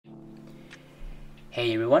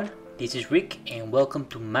Hey everyone, this is Rick and welcome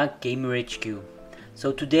to Mac Gamer HQ.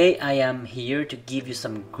 So today I am here to give you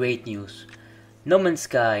some great news. No Man's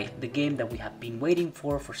Sky, the game that we have been waiting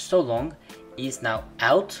for so long, is now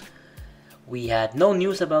out. We had no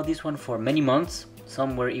news about this one for many months.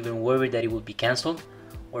 Some were even worried that it would be cancelled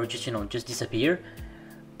or just disappear.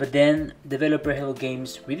 But then developer Hello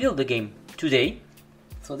Games revealed the game today.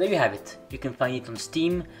 So there you have it. You can find it on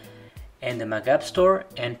Steam and the Mac App Store,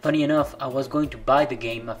 and funny enough, I was going to buy the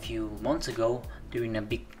game a few months ago during a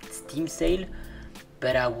big Steam sale,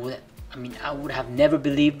 but I would have never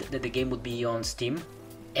believed that the game would be on Steam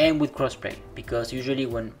and with crossplay, because usually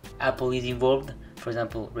when Apple is involved, for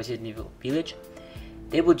example Resident Evil Village,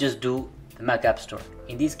 they would just do the Mac App Store.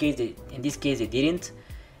 In this case they didn't,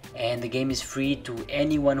 and the game is free to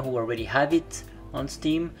anyone who already have it on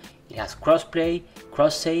Steam. It has crossplay,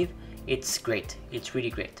 cross save. It's great. It's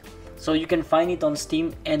really great. So you can find it on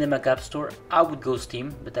Steam and the Mac App Store. I would go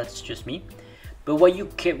Steam, but that's just me. But what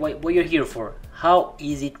you're here for? How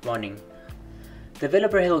is it running?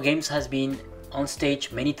 Developer Hello Games has been on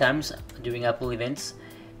stage many times during Apple events,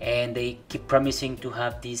 and they keep promising to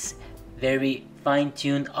have this very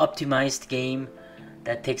fine-tuned, optimized game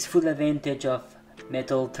that takes full advantage of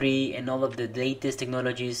Metal 3 and all of the latest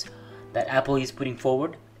technologies that Apple is putting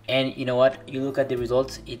forward. And you know what? You look at the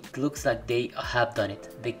results, it looks like they have done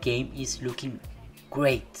it. The game is looking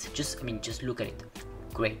great. Just look at it.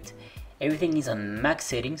 Great. Everything is on max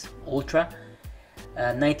settings, ultra,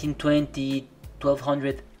 1920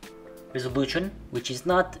 1200 resolution, which is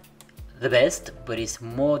not the best, but it's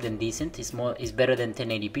more than decent. It's better than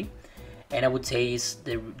 1080p, and I would say is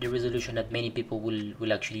the resolution that many people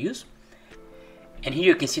will actually use. And here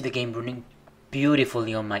you can see the game running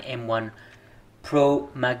beautifully on my M1 Pro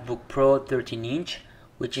MacBook Pro 13-inch,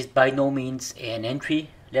 which is by no means an entry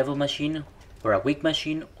level machine or a weak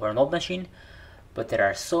machine or an old machine, but there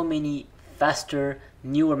are so many faster,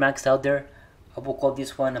 newer Macs out there. I will call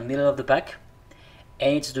this one a middle of the pack,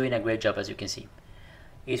 and it's doing a great job. As you can see,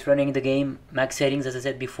 it's running the game max settings, as I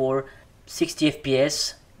said before, 60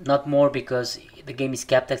 FPS, not more, because the game is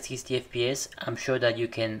capped at 60 FPS. I'm sure that you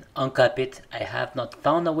can uncap it. I have not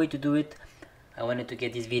found a way to do it. I wanted to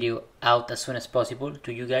get this video out as soon as possible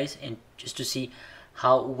to you guys, and just to see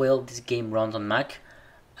how well this game runs on Mac.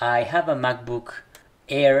 I have a MacBook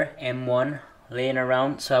Air M1 laying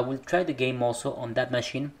around, so I will try the game also on that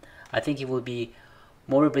machine. I think it will be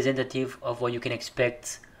more representative of what you can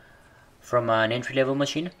expect from an entry-level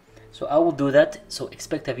machine. So I will do that, so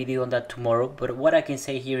expect a video on that tomorrow. But what I can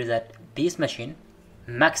say here is that this machine,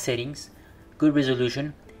 max settings, good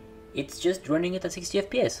resolution, it's just running it at 60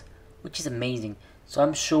 FPS. Which is amazing. So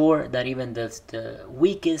I'm sure that even the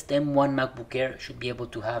weakest M1 MacBook Air should be able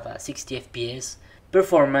to have a 60 FPS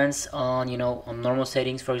performance on on normal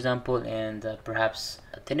settings, for example, and perhaps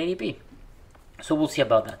 1080p. So we'll see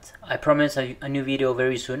about that. I promise a new video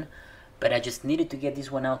very soon, but I just needed to get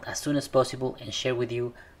this one out as soon as possible and share with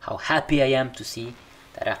you how happy I am to see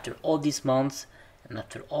that after all these months and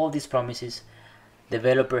after all these promises,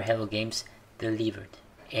 developer Hello Games delivered,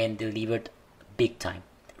 and delivered big time.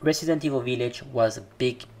 Resident Evil Village was a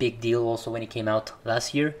big deal also when it came out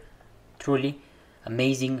last year. Truly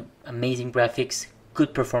amazing graphics,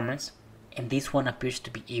 good performance, and this one appears to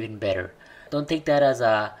be even better. Don't take that as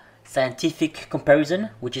a scientific comparison,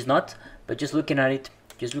 which is not, but just looking at it,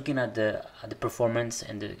 just looking at the performance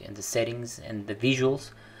and the settings and the visuals,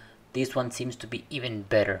 this one seems to be even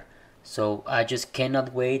better. So I just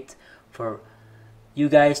cannot wait for you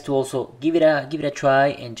guys to also give it a try,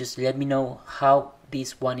 and just let me know how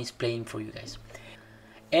this one is playing for you guys.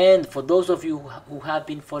 And for those of you who have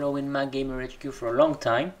been following Mac Gamer HQ for a long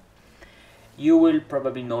time, you will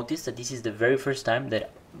probably notice that this is the very first time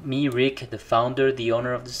that me, Rick, the founder, the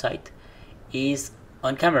owner of the site, is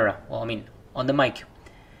on camera. Well, on the mic.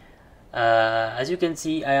 As you can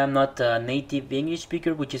see, I am not a native English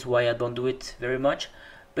speaker, which is why I don't do it very much.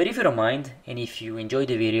 But if you don't mind, and if you enjoy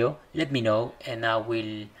the video, let me know, and I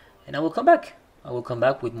will come back. I will come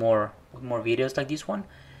back with more videos like this one,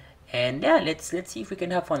 and yeah, let's see if we can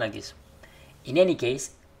have fun like this. In any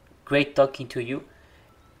case, great talking to you.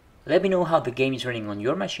 Let me know how the game is running on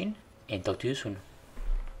your machine, and talk to you soon.